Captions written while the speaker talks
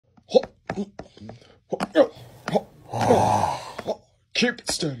Keep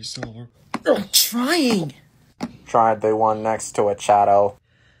it steady, Silver. I'm trying. Tried the one next to it, Shadow.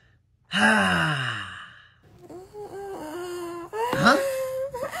 Huh?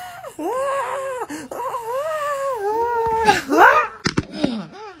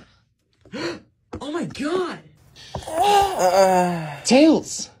 Oh my god!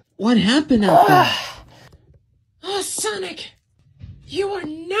 Tails! What happened out there? Oh, Sonic! You are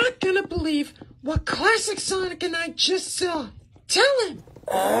not gonna believe what Classic Sonic and I just saw. Tell him!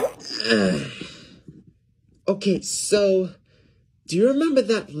 Okay, so do you remember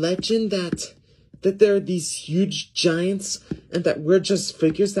that legend that there are these huge giants and that we're just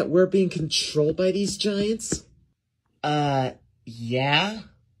figures, that we're being controlled by these giants? Yeah?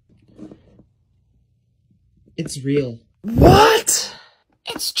 It's real. What?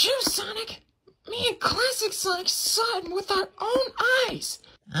 It's true, Sonic. Me and Classic Sonic saw it with our own eyes.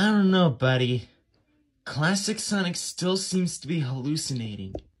 I don't know, buddy. Classic Sonic still seems to be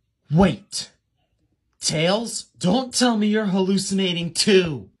hallucinating. Wait. Tails, don't tell me you're hallucinating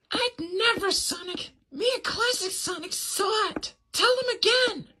too. I'd never, Sonic. Me and Classic Sonic saw it. Tell him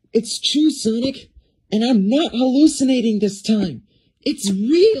again. It's true, Sonic. And I'm not hallucinating this time. It's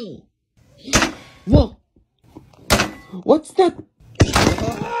real. Whoa. What's that?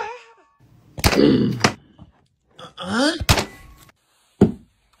 Huh?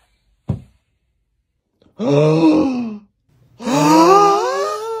 Oh.